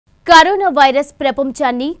Corona virus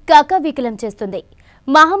ప్రపంచాన్ని కకవికలం చేస్తుంది.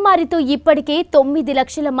 మహమ్మారితో ఇప్పటికే 9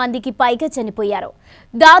 లక్షల మందికి పైగా చనిపోయారు.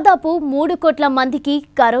 దాదాపు 3 కోట్ల మందికి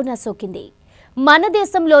కరోనా సోకింది. మన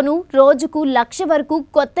దేశంలోనూ రోజుకు 1 లక్ష వరకు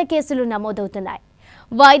కొత్త కేసులు నమోదవుతున్నాయి.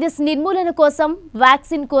 వైరస్ నిర్మూలన కోసం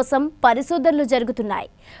వ్యాక్సిన్ కోసం పరిశోధనలు జరుగుతున్నాయి.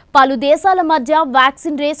 పలు దేశాల మధ్య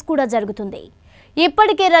వ్యాక్సిన్ రేస్ కూడా జరుగుతుంది.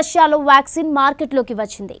 ఇప్పటికే రష్యాలో వ్యాక్సిన్ మార్కెట్లోకి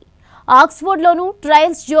వచ్చింది. ఆక్స్ఫోర్డ్లోనూ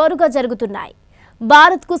ట్రయల్స్ జోరుగా జరుగుతున్నాయి.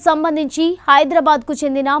 భారత్కు సంబంధించి హైదరాబాద్కు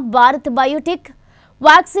చెందిన భారత్ బయోటెక్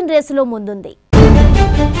వ్యాక్సిన్ రేసులో ముందుంది.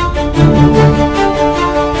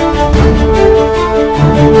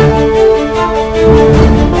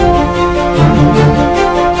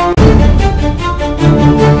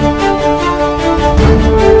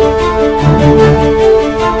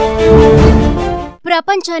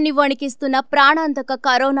 ప్రపంచాన్ని వణికిస్తున్న ప్రాణాంతక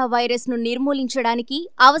కరోనా వైరస్ ను నిర్మూలించడానికి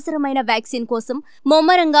అవసరమైన వ్యాక్సిన్ కోసం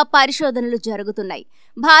ముమ్మరంగా పరిశోధనలు జరుగుతున్నాయి.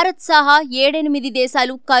 భారత్ సహా 7-8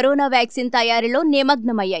 దేశాలు కరోనా వ్యాక్సిన్ తయారీలో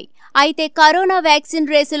నిమగ్నమయ్యాయి. అయితే కరోనా వ్యాక్సిన్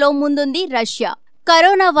రేసులో ముందుంది రష్యా.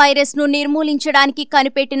 కరోనా వైరస్ ను నిర్మూలించడానికి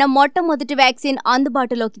కనిపెట్టిన మొట్టమొదటి వ్యాక్సిన్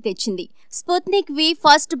అందుబాటులోకి తెచ్చింది. స్పుత్నిక్ వి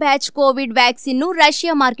ఫస్ట్ బ్యాచ్ కోవిడ్ వ్యాక్సిన్ ను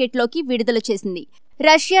రష్యా మార్కెట్లోకి విడుదల చేసింది.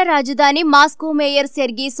 రష్యా రాజధాని Moscow mayor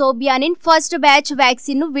Sergei Sobyanin first batch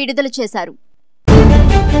vaccine ను విడుదల చేశారు.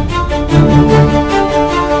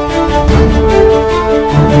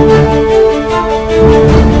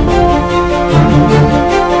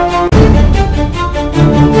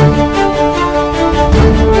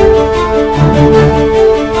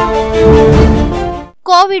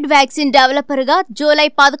 కోవిడ్ వ్యాక్సిన్ డెవలపర్ గా జూలై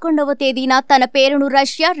 11వ తేదీన తన పేరును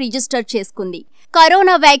రష్యా రిజిస్టర్ చేసుకుంది.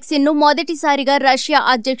 కరోనా వ్యాక్సిన్ ను మొదటిసారిగా రష్యా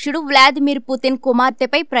అధ్యక్షుడు వ్లాదిమిర్ పుతిన్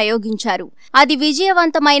కుమార్తెపై ప్రయోగించారు. అది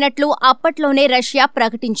విజయవంతమైనట్లు అప్పట్లోనే రష్యా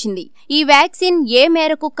ప్రకటించింది. ఈ వ్యాక్సిన్ ఏ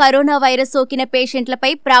మేరకు కరోనా వైరస్ సోకిన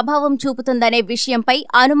పేషెంట్లపై ప్రభావం చూపుతుందనే విషయంపై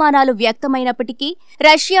అనుమానాలు వ్యక్తమైనప్పటికీ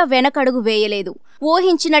రష్యా వెనకడుగు వేయలేదు.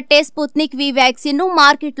 ఊహించినట్టే స్పుత్నిక్ వి వ్యాక్సిన్ ను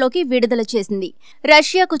మార్కెట్లోకి విడుదల చేసింది.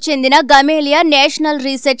 రష్యాకు చెందిన గమేలియా national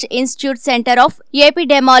research institute centre of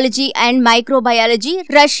epidemiology and microbiology,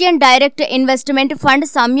 Russian direct investment fund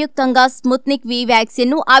సంయుక్తంగా స్పుత్నిక్ వి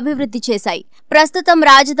వ్యాక్సిన్ ను అభివృద్ధి చేశాయి. ప్రస్తుతం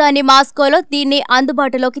రాజధాని మాస్కోలో దీన్ని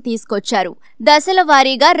అందుబాటులోకి తీసుకొచ్చారు. దశల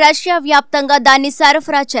వారీగా రష్యా వ్యాప్తంగా దాన్ని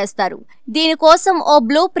సరఫరా చేస్తారు. దీనికోసం ఓ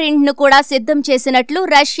బ్లూ ప్రింట్ ను కూడా సిద్ధం చేసినట్లు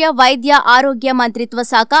రష్యా వైద్య ఆరోగ్య మంత్రిత్వ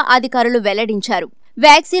శాఖ అధికారులు వెల్లడించారు.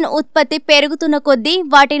 వ్యాక్సిన్ ఉత్పత్తి పెరుగుతున్న కొద్దీ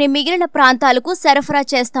వాటిని మిగిలిన ప్రాంతాలకు సరఫరా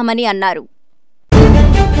చేస్తామని అన్నారు.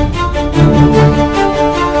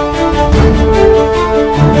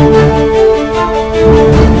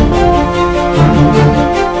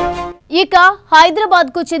 ఇక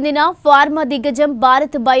హైదరాబాద్కు చెందిన ఫార్మా దిగ్గజం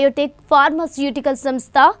భారత్ బయోటెక్ ఫార్మాస్యూటికల్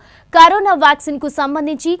సంస్థ కరోనా వ్యాక్సిన్ కు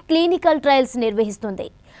సంబంధించి క్లినికల్ ట్రయల్స్ నిర్వహిస్తుంది.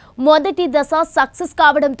 మొదటి దశ సక్సెస్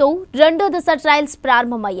కావడంతో రెండో దశ ట్రయల్స్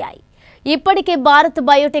ప్రారంభమయ్యాయి. ఇప్పటికే భారత్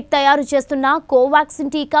బయోటెక్ తయారు చేస్తున్న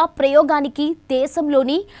కోవాక్సిన్ టీకా ప్రయోగానికి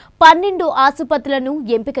దేశంలోని 12 ఆసుపత్రులను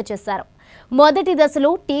ఎంపిక చేశారు. మొదటి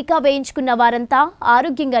దశలో టీకా వేయించుకున్న వారంతా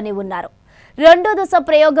ఆరోగ్యంగానే ఉన్నారు. రెండో దశ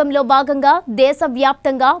ప్రయోగంలో భాగంగా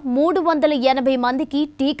దేశవ్యాప్తంగా 380 మందికి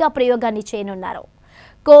టీకా ప్రయోగాన్ని చేయనున్నారు.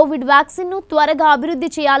 కోవిడ్ వ్యాక్సిన్ను త్వరగా అభివృద్ధి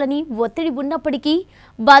చేయాలని ఒత్తిడి ఉన్నప్పటికీ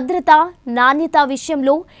భద్రత, నాణ్యత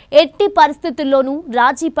విషయంలో ఎట్టి పరిస్థితుల్లోనూ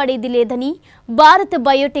రాజీ పడేది లేదని భారత్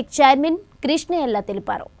బయోటెక్ చైర్మన్ కృష్ణయ్య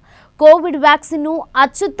తెలిపారు. కోవిడ్ వ్యాక్సిన్ను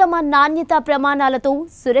అత్యుత్తమ నాణ్యత ప్రమాణాలతో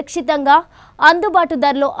సురక్షితంగా అందుబాటు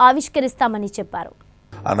ధరలో ఆవిష్కరిస్తామని చెప్పారు.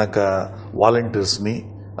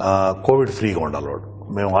 కోవిడ్ ఫ్రీగా ఉండాలి. వాడు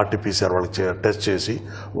మేము ఆర్టీపీసీఆర్ వాళ్ళకి టెస్ట్ చేసి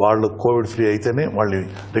వాళ్ళు కోవిడ్ ఫ్రీ అయితేనే వాళ్ళని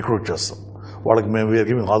రిక్రూట్ చేస్తాం. వాళ్ళకి మేము we are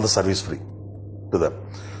giving all the service free to them.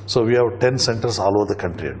 So we have 10 centres all over the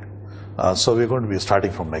country అండి. So we going to be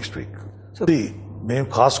starting from next week. మేము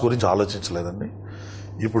కాస్ట్ గురించి ఆలోచించలేదండి.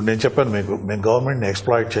 ఇప్పుడు నేను చెప్పాను మీకు, మేము గవర్నమెంట్ని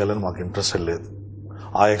ఎక్స్ప్లాయిట్ చేయాలని మాకు ఇంట్రెస్ట్ లేదు.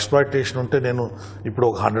 ఆ ఎక్స్ప్లాయిటేషన్ ఉంటే నేను ఇప్పుడు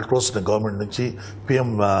ఒక 100 crores గవర్నమెంట్ నుంచి PM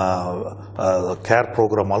care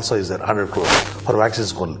programme also is there 100 crores for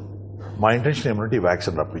vaccines only. మా ఇంటెన్షన్ ఏమంటే ఈ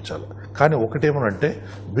వ్యాక్సిన్ రప్పించాలి. కానీ ఒకటేమనంటే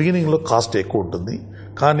బిగినింగ్లో కాస్ట్ ఎక్కువ ఉంటుంది,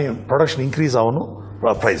 కానీ ప్రొడక్షన్ ఇంక్రీజ్ అవను,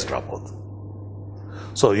 ప్రైస్ డ్రాప్ అవుతుంది.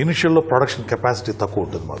 సో ఇనిషియల్లో ప్రొడక్షన్ కెపాసిటీ తక్కువ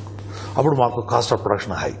ఉంటుంది మాకు, అప్పుడు మాకు cost of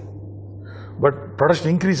production high. But production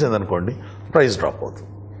increase అయిందనుకోండి ప్రైస్ డ్రాప్ అవుతుంది.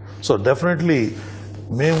 సో డెఫినెట్లీ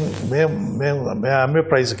మేము అమ్మే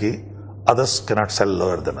ప్రైస్కి others cannot cell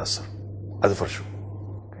lower than us, అది ఫర్ షూర్.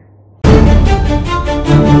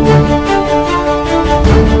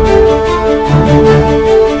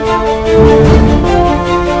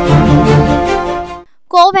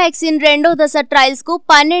 కోవాక్సిన్ కోవాక్సిన్ రెండో దశ ట్రయల్స్ కు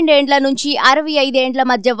 12 ఏండ్ల నుంచి 65 ఏండ్ల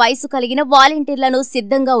మధ్య వయసు కలిగిన వాలంటీర్లను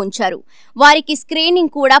సిద్ధంగా ఉంచారు. వారికి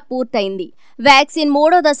స్క్రీనింగ్ కూడా పూర్తయింది. వ్యాక్సిన్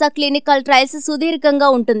మూడో దశ క్లినికల్ ట్రయల్స్ సుదీర్ఘంగా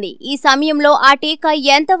ఉంటుంది. ఈ సమయంలో ఆ టీకా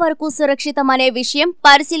ఎంతవరకు సురక్షితమనే విషయం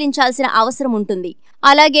పరిశీలించాల్సిన అవసరం ఉంటుంది.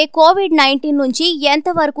 అలాగే కోవిడ్-19 నుంచి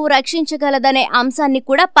ఎంతవరకు రక్షించగలదనే అంశాన్ని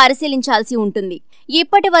కూడా పరిశీలించాల్సి ఉంటుంది.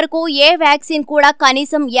 ఇప్పటి వరకు ఏ వ్యాక్సిన్ కూడా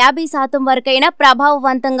కనీసం 50% వరకైనా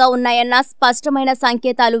ప్రభావవంతంగా ఉన్నాయన్న స్పష్టమైన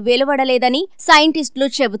సంకేతాలు వెలువడలేదని సైంటిస్టులు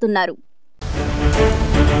చెబుతున్నారు.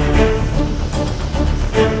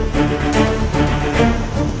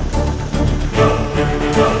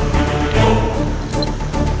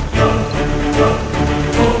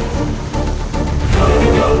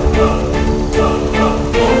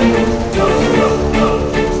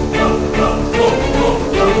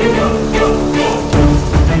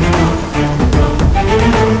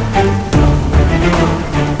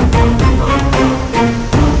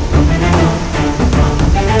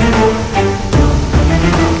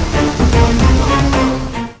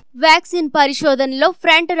 వ్యాక్సిన్ పరిశోధనలో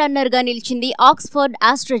ఫ్రంట్ రన్నర్ గా నిలిచింది ఆక్స్ఫర్డ్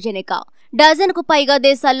ఆస్ట్రాజెనెకా. డజన్కు పైగా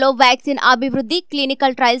దేశాల్లో వ్యాక్సిన్ అభివృద్ధి,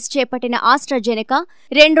 క్లినికల్ ట్రయల్స్ చేపట్టిన ఆస్ట్రాజెనెకా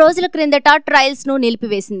 2 రోజుల క్రిందట ట్రయల్స్ ను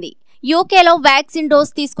నిలిపివేసింది. యూకేలో వ్యాక్సిన్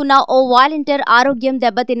డోస్ తీసుకున్న ఓ వాలంటీర్ ఆరోగ్యం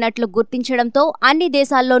దెబ్బతిన్నట్లు గుర్తించడంతో అన్ని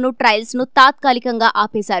దేశాల్లోనూ ట్రయల్స్ ను తాత్కాలికంగా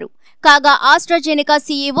ఆపేశారు. కాగా ఆస్ట్రాజెనెకా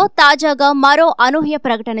సీఈఓ తాజాగా మరో అనూహ్య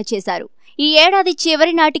ప్రకటన చేశారు. ఈ ఏడాది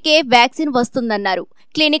చివరి నాటికే వ్యాక్సిన్ వస్తుందన్నారు.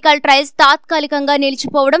 క్లినికల్ ట్రయల్స్ తాత్కాలికంగా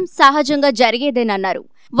నిలిచిపోవడం సహజంగా జరిగేదేనన్నారు.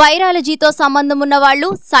 వైరాలజీతో సంబంధం ఉన్న వాళ్లు,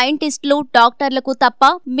 సైంటిస్టులు, డాక్టర్లకు తప్ప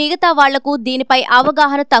మిగతా వాళ్లకు దీనిపై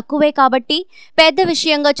అవగాహన తక్కువే కాబట్టి పెద్ద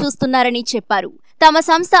విషయంగా చూస్తున్నారని చెప్పారు. తమ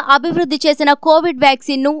సంస్థ అభివృద్ధి చేసిన కోవిడ్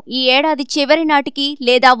వ్యాక్సిన్ ను ఈ ఏడాది చివరి నాటికి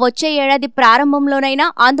లేదా వచ్చే ఏడాది ప్రారంభంలోనైనా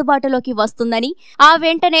అందుబాటులోకి వస్తుందని, ఆ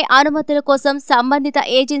వెంటనే అనుమతుల కోసం సంబంధిత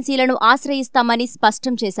ఏజెన్సీలను ఆశ్రయిస్తామని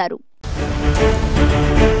స్పష్టం చేశారు.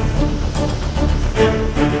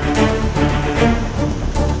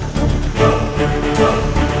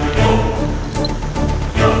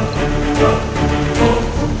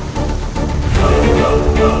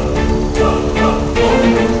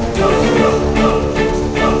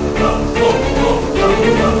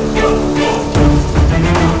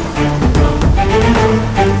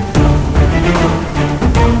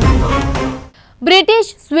 బ్రిటిష్,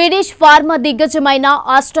 స్వీడిష్ ఫార్మా దిగ్గజమైన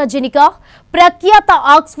ఆస్ట్రాజెనికా ప్రఖ్యాత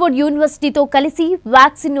ఆక్స్ఫర్డ్ యూనివర్సిటీతో కలిసి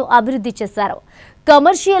వ్యాక్సిన్ ను అభివృద్ధి చేశారు.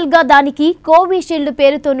 కమర్షియల్ గా దానికి కోవిషీల్డ్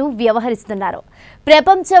పేరుతోనూ వ్యవహరిస్తున్నారు.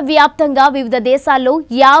 ప్రపంచ వ్యాప్తంగా వివిధ దేశాల్లో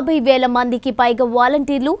 50,000 మందికి పైగా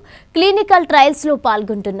వాలంటీర్లు క్లినికల్ ట్రయల్స్ లో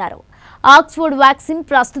పాల్గొంటున్నారు. ఆక్స్ఫర్డ్ వ్యాక్సిన్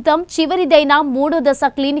ప్రస్తుతం చివరిదైన మూడో దశ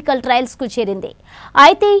క్లినికల్ ట్రయల్స్ కు చేరింది.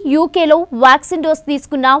 అయితే యూకేలో వ్యాక్సిన్ డోస్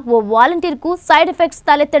తీసుకున్న ఓ వాలంటీర్ కు సైడ్ ఎఫెక్ట్స్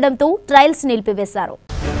తలెత్తడంతో ట్రయల్స్ నిలిపివేశారు.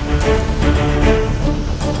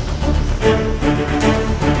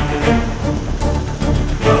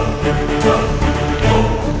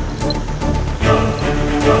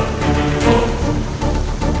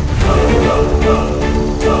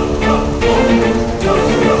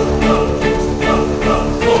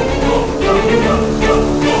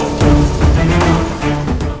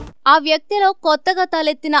 ఆ వ్యక్తిలో కొత్తగా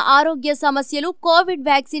తలెత్తిన ఆరోగ్య సమస్యలు కోవిడ్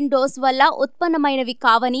వ్యాక్సిన్ డోస్ వల్ల ఉత్పన్నమైనవి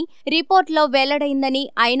కావని రిపోర్టులో వెల్లడైందని,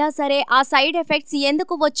 అయినా సరే ఆ సైడ్ ఎఫెక్ట్స్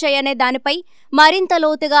ఎందుకు వచ్చాయనే దానిపై మరింత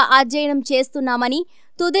లోతుగా అధ్యయనం చేస్తున్నామని,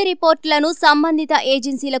 తుది రిపోర్టులను సంబంధిత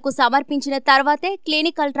ఏజెన్సీలకు సమర్పించిన తర్వాతే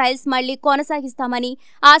క్లినికల్ ట్రయల్స్ మళ్లీ కొనసాగిస్తామని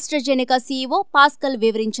ఆస్ట్రాజెనెకా సీఈఓ పాస్కల్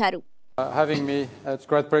వివరించారు.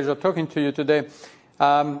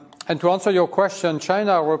 And to answer your question,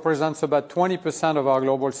 China represents about 20% of our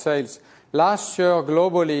global sales. Last year,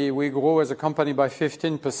 globally, we grew as a company by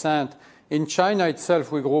 15%. In China itself,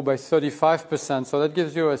 we grew by 35%. So that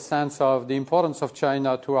gives you a sense of the importance of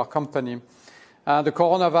China to our company. The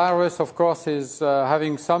coronavirus, of course, is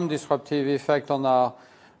having some disruptive effect on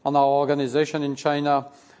our organization in China.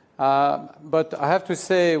 But I have to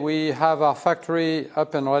say, we have our factory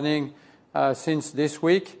up and running since this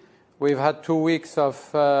week. We've had 2 weeks of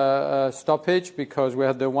stoppage because we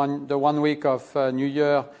had the one week of New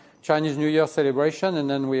Year, Chinese New Year celebration, and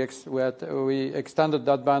then we extended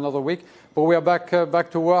that by another week. But we are back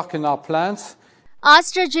to work in our plants.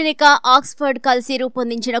 AstraZeneca, Oxford కలిసి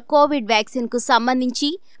రూపొందించిన Covid vaccine కు సంబంధించి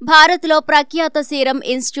భారత్లో ప్రఖ్యాత serum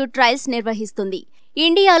institute trials నిర్వహిస్తుంది.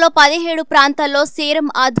 ఇండియాలో 17 ప్రాంతాల్లో serum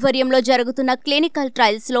ఆధ్వర్యంలో జరుగుతున్న క్లినికల్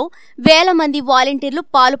ట్రయల్స్ లో వేల మంది వాలంటీర్లు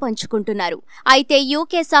పాలు పంచుకుంటున్నారు. అయితే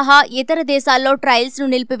యూకే సహా ఇతర దేశాల్లో ట్రయల్స్ ను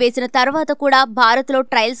నిలిపివేసిన తర్వాత కూడా భారత్లో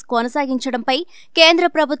ట్రయల్స్ కొనసాగించడంపై కేంద్ర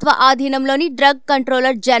ప్రభుత్వ ఆధీనంలోని drug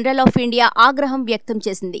controller general of India ఆగ్రహం వ్యక్తం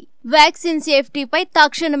చేసింది. వ్యాక్సిన్ సేఫ్టీపై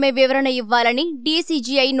తక్షణమే వివరణ ఇవ్వాలని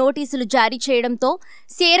డీసీజీఐ నోటీసులు జారీ చేయడంతో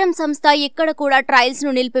సీరం సంస్థ ఇక్కడ కూడా ట్రయల్స్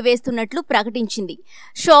ను నిలిపివేస్తున్నట్లు ప్రకటించింది.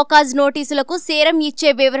 షోకాజ్ నోటీసులకు సీరం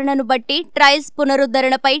ఇచ్చే వివరణను బట్టి ట్రయల్స్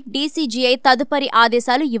పునరుద్ధరణపై డీసీజీఐ తదుపరి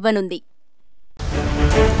ఆదేశాలు ఇవ్వనుంది.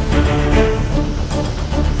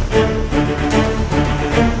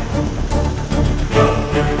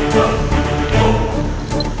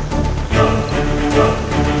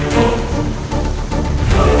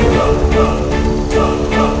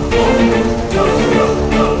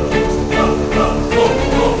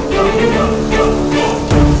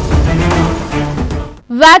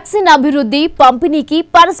 వ్యాక్సిన్ అభివృద్ధి పంపిణీకి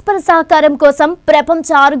పరస్పర సహకారం కోసం ప్రపంచ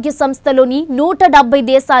ఆరోగ్య సంస్థలోని 170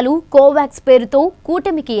 దేశాలు కోవాక్స్ పేరుతో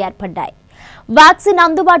కూటమికి ఏర్పడ్డాయి. వ్యాక్సిన్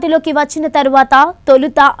అందుబాటులోకి వచ్చిన తరువాత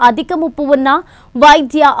తొలుత అధిక ముప్పు ఉన్న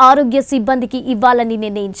వైద్య ఆరోగ్య సిబ్బందికి ఇవ్వాలని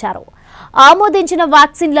నిర్ణయించారు. ఆమోదించిన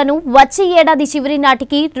వ్యాక్సిన్లను వచ్చే ఏడాది చివరి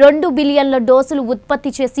నాటికి 2 బిలియన్ల డోసులు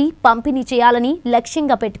ఉత్పత్తి చేసి పంపిణీ చేయాలని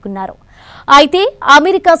లక్ష్యంగా పెట్టుకున్నారు. అయితే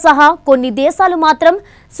అమెరికా సహా కొన్ని దేశాలు మాత్రం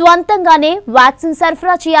స్వంతంగానే వ్యాక్సిన్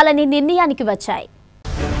సరఫరా చేయాలనే నిర్ణయానికి వచ్చాయి.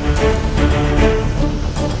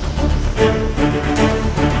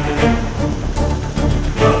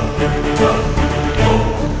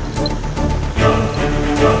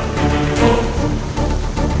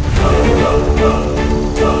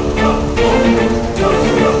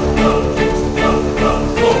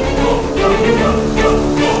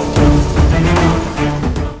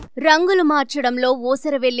 రంగులు మార్చడంలో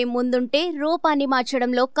ఊసర వెళ్లి ముందుంటే రూపాన్ని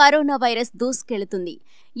మార్చడంలో కరోనా వైరస్ దూసుకెళుతుంది.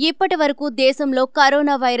 ఇప్పటి వరకు దేశంలో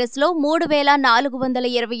కరోనా వైరస్ లో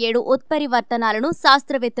 3427 ఉత్పరివర్తనాలను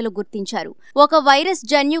శాస్త్రవేత్తలు గుర్తించారు. ఒక వైరస్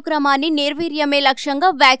జన్యుక్రమాన్ని నిర్వీర్యమే లక్ష్యంగా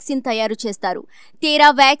వ్యాక్సిన్ తయారు చేస్తారు. తీరా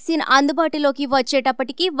వ్యాక్సిన్ అందుబాటులోకి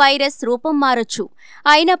వచ్చేటప్పటికీ వైరస్ రూపం మారొచ్చు.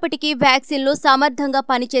 అయినప్పటికీ వ్యాక్సిన్లు సమర్థంగా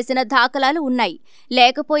పనిచేసిన దాఖలాలు ఉన్నాయి.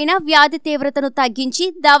 లేకపోయినా వ్యాధి తీవ్రతను తగ్గించి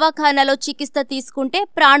దవాఖానాలో చికిత్స తీసుకుంటే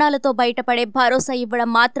ప్రాణాలతో బయటపడే భరోసా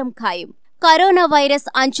ఇవ్వడం మాత్రం ఖాయం. కరోనా వైరస్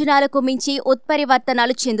అంచనాలకు మించి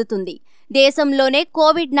ఉత్పరివర్తనాలు చెందుతుంది. దేశంలోనే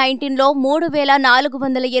కోవిడ్-19లో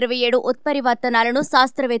 3427 ఉత్పరివర్తనాలను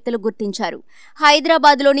శాస్త్రవేత్తలు గుర్తించారు.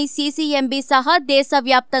 హైదరాబాద్లోని సీసీఎంబీ సహా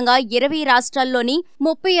దేశవ్యాప్తంగా 20 రాష్ట్రాల్లోని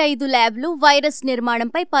 35 ల్యాబ్లు వైరస్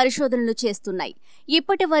నిర్మాణంపై పరిశోధనలు చేస్తున్నాయి.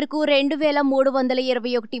 ఇప్పటి వరకు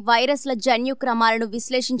 2321 వైరస్ల జన్యుక్రమాలను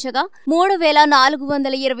విశ్లేషించగా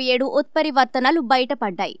 3427 ఉత్పరివర్తనాలు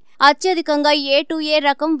బయటపడ్డాయి. అత్యధికంగా A2A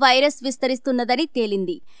రకం వైరస్ విస్తరిస్తున్నదని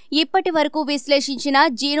తేలింది. ఇప్పటి వరకు విశ్లేషించిన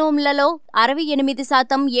జీనోమ్లలో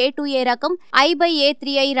 68% A2A రకం,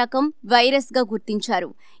 I/A3I రకం వైరస్ గా గుర్తించారు.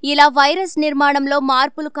 ఇలా వైరస్ నిర్మాణంలో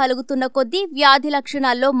మార్పులు కలుగుతున్న కొద్దీ వ్యాధి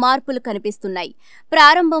లక్షణాల్లో మార్పులు కనిపిస్తున్నాయి.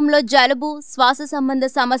 ప్రారంభంలో జలుబు, శ్వాస సంబంధ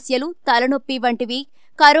సమస్యలు, తలనొప్పి వంటివి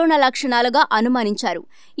కరోనా లక్షణాలుగా అనుమానించారు.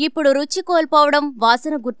 ఇప్పుడు రుచి కోల్పోవడం,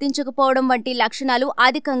 వాసన గుర్తించకపోవడం వంటి లక్షణాలు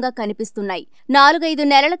అధికంగా కనిపిస్తున్నాయి. 4-5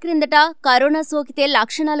 నెలల క్రిందట కరోనా సోకితే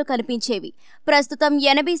లక్షణాలు కనిపించేవి. ప్రస్తుతం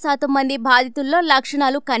 80% మంది బాధితుల్లో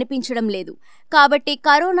లక్షణాలు కనిపించడం లేదు. కాబట్టి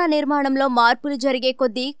కరోనా నిర్మాణంలో మార్పులు జరిగే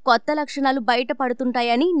కొద్దీ కొత్త లక్షణాలు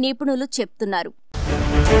బయటపడుతుంటాయని నిపుణులు చెప్తున్నారు.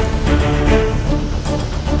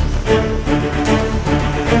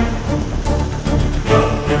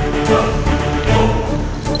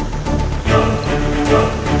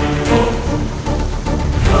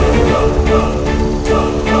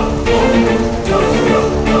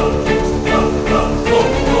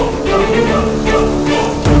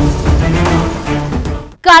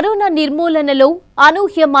 కరోనా నిర్మూలనలో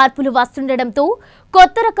అనూహ్య మార్పులు వస్తుండటంతో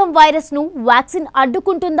కొత్త రకం వైరస్ ను వ్యాక్సిన్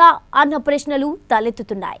అడ్డుకుంటుందా అన్న ప్రశ్నలు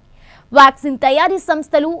తలెత్తుతున్నాయి. వ్యాక్సిన్ తయారీ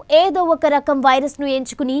సంస్థలు ఏదో ఒక రకం వైరస్ ను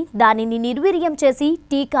ఎంచుకుని దానిని నిర్వీర్యం చేసి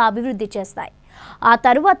టీకా అభివృద్ధి చేస్తాయి. ఆ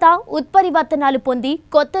తరువాత ఉత్పరివర్తనాలు పొంది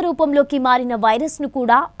కొత్త రూపంలోకి మారిన వైరస్ ను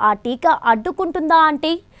కూడా ఆ టీకా అడ్డుకుంటుందా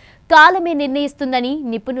అంటే కాలమే నిర్ణయిస్తుందని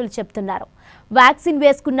నిపుణులు చెప్తున్నారు. వ్యాక్సిన్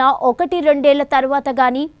వేసుకున్న 1-2 ఏళ్ల తర్వాత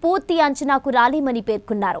గానీ పూర్తి అంచనాకు రాలేమని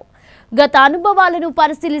పేర్కొన్నారు. గత అనుభవాలను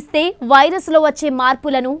పరిశీలిస్తే వైరస్లో వచ్చే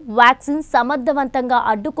మార్పులను వ్యాక్సిన్ సమర్థవంతంగా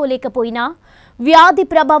అడ్డుకోలేకపోయినా వ్యాధి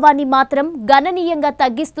ప్రభావాన్ని మాత్రం గణనీయంగా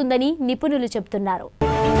తగ్గిస్తుందని నిపుణులు చెబుతున్నారు.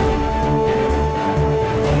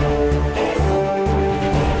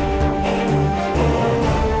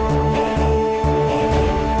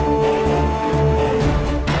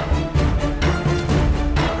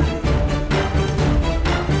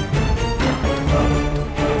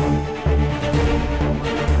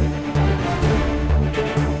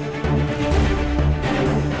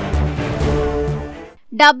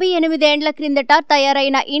 78 ఏండ్ల క్రిందట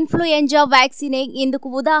తయారైన ఇన్ఫ్లుయెంజా వ్యాక్సినే ఇందుకు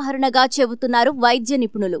ఉదాహరణగా చెబుతున్నారు వైద్య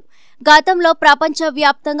నిపుణులు. గతంలో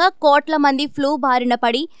ప్రపంచవ్యాప్తంగా కోట్ల మంది ఫ్లూ బారిన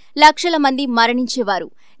పడి లక్షల మంది మరణించేవారు.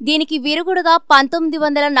 దీనికి విరుగుడుగా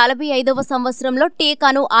 1945వ సంవత్సరంలో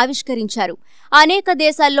టీకాను ఆవిష్కరించారు. అనేక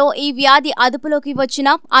దేశాల్లో ఈ వ్యాధి అదుపులోకి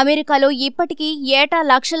వచ్చినా అమెరికాలో ఇప్పటికీ ఏటా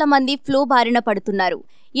లక్షల మంది ఫ్లూ బారిన పడుతున్నారు.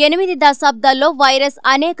 8 దశాబ్దాల్లో వైరస్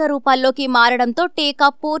అనేక రూపాల్లోకి మారడంతో టీకా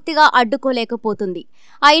పూర్తిగా అడ్డుకోలేకపోతుంది.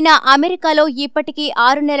 అయినా అమెరికాలో ఇప్పటికీ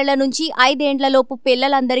 6 నెలల నుంచి 5 ఏండ్లలోపు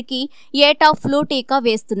పిల్లలందరికీ ఏటా ఫ్లూ టీకా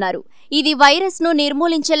వేస్తున్నారు. ఇది వైరస్ను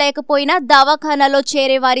నిర్మూలించలేకపోయినా దవాఖానాలో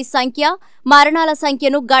చేరేవారి సంఖ్య, మరణాల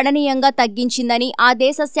సంఖ్యను గణనీయంగా తగ్గించిందని ఆ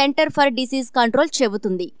దేశ సెంటర్ ఫర్ డిసీజ్ కంట్రోల్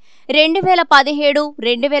చెబుతుంది.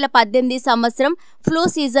 2017-2018 సంవత్సరం ఫ్లూ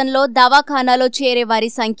సీజన్లో దవాఖానాలో చేరేవారి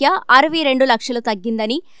సంఖ్య 62 లక్షలు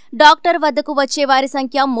తగ్గిందని, డాక్టర్ వద్దకు వచ్చేవారి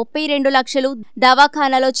సంఖ్య 32 లక్షలు,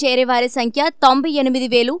 దవాఖానాలో చేరేవారి సంఖ్య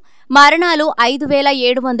 98,000, మరణాలు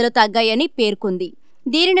 5,700 తగ్గాయని పేర్కొంది.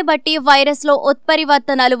 దీనిని బట్టి వైరస్లో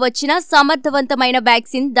ఉత్పరివర్తనాలు వచ్చినా సమర్థవంతమైన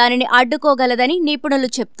వ్యాక్సిన్ దానిని అడ్డుకోగలదని నిపుణులు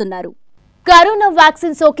చెప్తున్నారు. కరోనా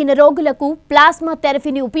వ్యాక్సిన్ సోకిన రోగులకు ప్లాస్మా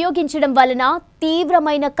థెరపీని ఉపయోగించడం వలన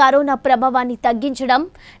తీవ్రమైన కరోనా ప్రభావాన్ని తగ్గించడం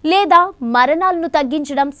లేదా మరణాలను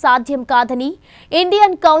తగ్గించడం సాధ్యం కాదని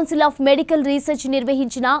Indian council of medical research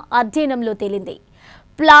నిర్వహించిన అధ్యయనంలో తేలింది.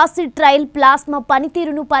 ప్లాసిడ్ ట్రయల్ ప్లాస్మా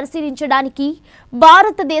పనితీరును పరిశీలించడానికి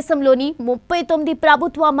భారతదేశంలోని 39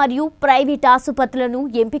 ప్రభుత్వ మరియు ప్రైవేట్ ఆసుపత్రులను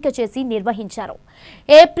ఎంపిక చేసి నిర్వహించారు.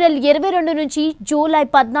 ఏప్రిల్ 22 నుంచి జూలై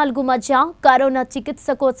 14 మధ్య కరోనా చికిత్స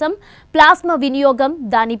కోసం ప్లాస్మా వినియోగం,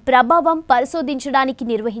 దాని ప్రభావం పరిశోధించడానికి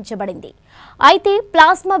నిర్వహించబడింది. అయితే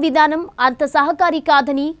ప్లాస్మా విధానం అంత సహకారి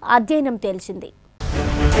కాదని అధ్యయనం తేల్చింది.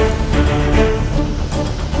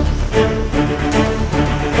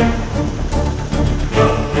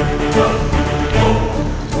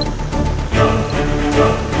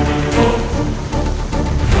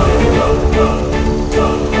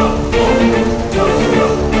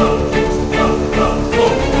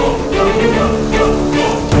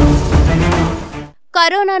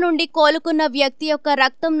 కరోనా నుండి కోలుకున్న వ్యక్తి యొక్క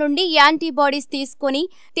రక్తం నుండి యాంటీబాడీస్ తీసుకుని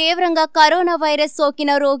తీవ్రంగా కరోనా వైరస్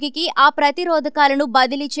సోకిన రోగికి ఆ ప్రతిరోధకాలను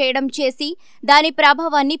బదిలీ చేయడం చేసి దాని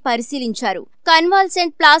ప్రభావాన్ని పరిశీలించారు.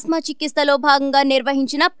 కన్వాల్సెంట్ ప్లాస్మా చికిత్సలో భాగంగా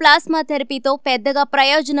నిర్వహించిన ప్లాస్మా థెరపీతో పెద్దగా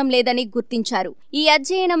ప్రయోజనం లేదని గుర్తించారు. ఈ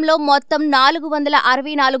అధ్యయనంలో మొత్తం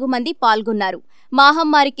 464 మంది పాల్గొన్నారు.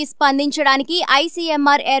 మహమ్మారికి స్పందించడానికి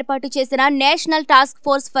ఐసీఎంఆర్ ఏర్పాటు చేసిన national task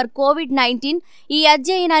force for COVID-19 ఈ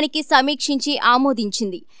అధ్యయనానికి సమీక్షించి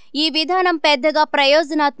ఆమోదించింది. ఈ విధానం పెద్దగా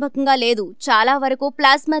ప్రయోజనాత్మకంగా లేదు, చాలా వరకు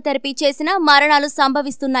ప్లాస్మా థెరపీ చేసినా మరణాలు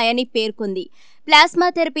సంభవిస్తున్నాయని పేర్కొంది. ప్లాస్మా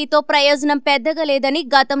థెరపీతో ప్రయోజనం పెద్దగా లేదని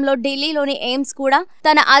గతంలో ఢిల్లీలోని ఎయిమ్స్ కూడా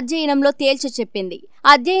తన అధ్యయనంలో తేల్చి చెప్పింది.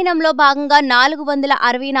 అధ్యయనంలో భాగంగా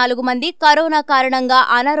 464 మంది కరోనా కారణంగా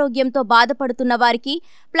అనారోగ్యంతో బాధపడుతున్న వారికి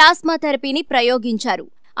ప్లాస్మా థెరపీని ప్రయోగించారు.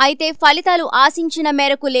 అయితే ఫలితాలు ఆశించిన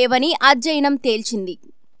మేరకు లేవని అధ్యయనం తేల్చింది.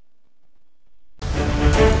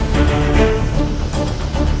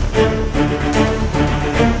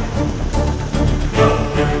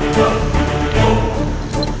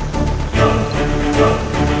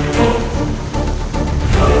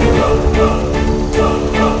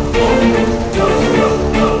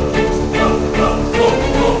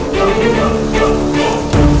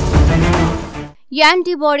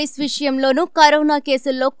 యాంటీబాడీస్ విషయంలోనూ కరోనా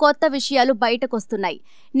కేసుల్లో కొత్త విషయాలు బయటకొస్తున్నాయి.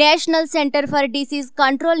 National centre for disease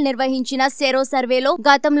control నిర్వహించిన సెరో సర్వేలో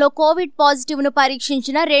గతంలో కోవిడ్ పాజిటివ్ ను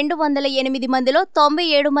పరీక్షించిన 208 మందిలో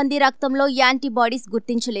 97 మంది రక్తంలో యాంటీబాడీస్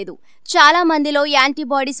గుర్తించలేదు. చాలా మందిలో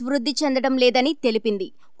యాంటీబాడీస్ వృద్ధి చెందడం లేదని తెలిపింది.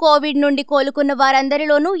 కోవిడ్ నుండి కోలుకున్న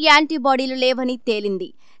వారందరిలోనూ యాంటీబాడీలు లేవని తేలింది.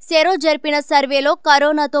 సెరో జరిపిన సర్వేలో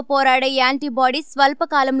కరోనాతో పోరాడే యాంటీబాడీస్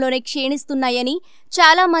స్వల్పకాలంలోనే క్షీణిస్తున్నాయని,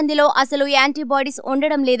 చాలా మందిలో అసలు యాంటీబాడీస్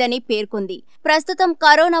ఉండడం లేదని పేర్కొంది. ప్రస్తుతం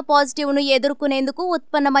కరోనా పాజిటివ్ ను ఎదుర్కొనేందుకు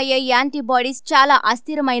ఉత్పన్నమయ్యే యాంటీబాడీస్ చాలా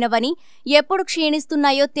అస్థిరమైనవని, ఎప్పుడు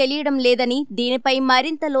క్షీణిస్తున్నాయో తెలియడం లేదని, దీనిపై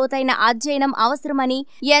మరింత లోతైన అధ్యయనం అవసరమని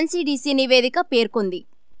ఎన్సీడీసీ నివేదిక పేర్కొంది.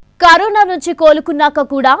 కరోనా నుంచి కోలుకున్నాక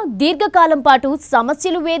కూడా దీర్ఘకాలం పాటు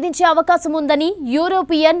సమస్యలు వేధించే అవకాశం ఉందని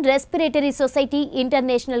European respiratory society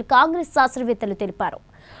international Congress శాస్త్రవేత్తలు తెలిపారు.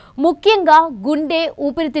 ముఖ్యంగా గుండె,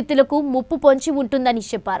 ఊపిరితిత్తులకు ముప్పు పొంచి ఉంటుందని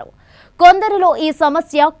చెప్పారు. కొందరిలో ఈ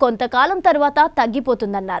సమస్య కొంతకాలం తర్వాత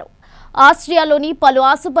తగ్గిపోతుందన్నారు. ఆస్ట్రియాలోని పలు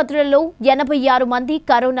ఆసుపత్రులలో 86 మంది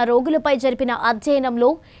కరోనా రోగులపై జరిపిన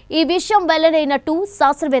అధ్యయనంలో ఈ విషయం వెల్లడైనట్టు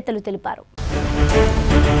శాస్త్రవేత్తలు తెలిపారు.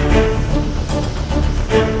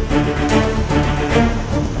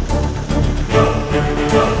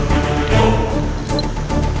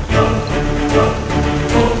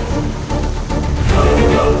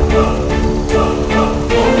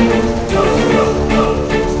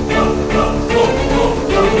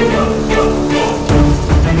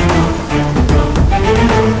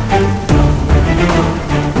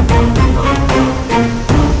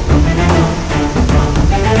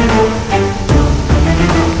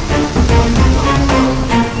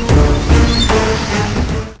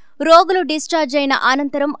 రోగులు డిశ్చార్జ్ అయిన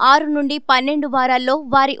అనంతరం 6 నుండి 12 వారాల్లో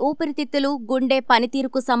వారి ఊపిరితిత్తులు, గుండె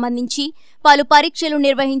పనితీరుకు సంబంధించి పలు పరీక్షలు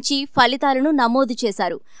నిర్వహించి ఫలితాలను నమోదు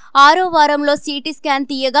చేశారు. 6వ వారంలో సిటీ స్కాన్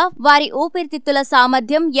తీయగా వారి ఊపిరితిత్తుల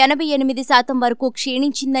సామర్థ్యం 88% వరకు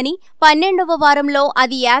క్షీణించిందని, 12వ వారంలో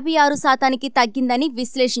అది 56%కి తగ్గిందని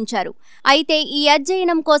విశ్లేషించారు. అయితే ఈ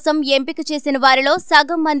అధ్యయనం కోసం ఎంపిక చేసిన వారిలో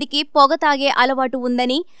సగం మందికి పొగ తాగే అలవాటు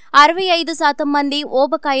ఉందని, 65% మంది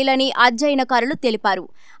ఊబకాయులని అధ్యయనకారులు తెలిపారు.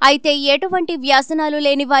 అయితే ఎటువంటి వ్యసనాలు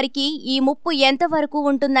లేని వారికి ఈ ముప్పు ఎంతవరకు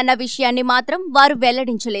ఉంటుందన్న విషయాన్ని మాత్రం వారు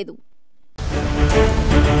వెల్లడించలేదు.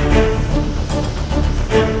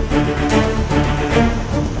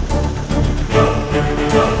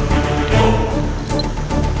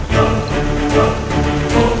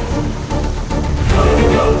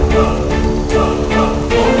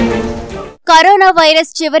 కరోనా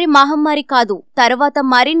వైరస్ చివరి మహమ్మారి కాదు, తర్వాత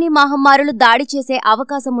మరిన్ని మహమ్మారులు దాడి చేసే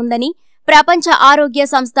అవకాశం ఉందని ప్రపంచ ఆరోగ్య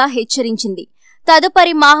సంస్థ హెచ్చరించింది.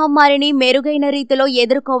 తదుపరి మహమ్మారిని మెరుగైన రీతిలో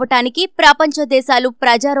ఎదుర్కోవటానికి ప్రపంచ దేశాలు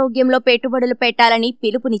ప్రజారోగ్యంలో పెట్టుబడులు పెట్టాలని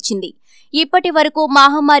పిలుపునిచ్చింది. ఇప్పటి వరకు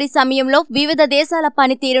మహమ్మారి సమయంలో వివిధ దేశాల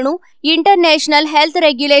పనితీరును ఇంటర్నేషనల్ హెల్త్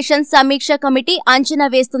రెగ్యులేషన్ సమీక్ష కమిటీ అంచనా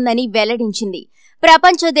వేస్తుందని వెల్లడించింది.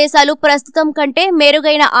 ప్రపంచ దేశాలు ప్రస్తుతం కంటే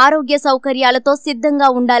మెరుగైన ఆరోగ్య సౌకర్యాలతో సిద్ధంగా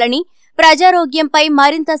ఉండాలని, ప్రజారోగ్యంపై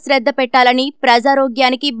మరింత శ్రద్ధ పెట్టాలని,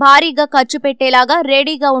 ప్రజారోగ్యానికి భారీగా ఖర్చు పెట్టేలాగా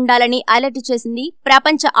రెడీగా ఉండాలని అలర్ట్ చేసింది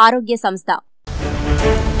ప్రపంచ ఆరోగ్య సంస్థ.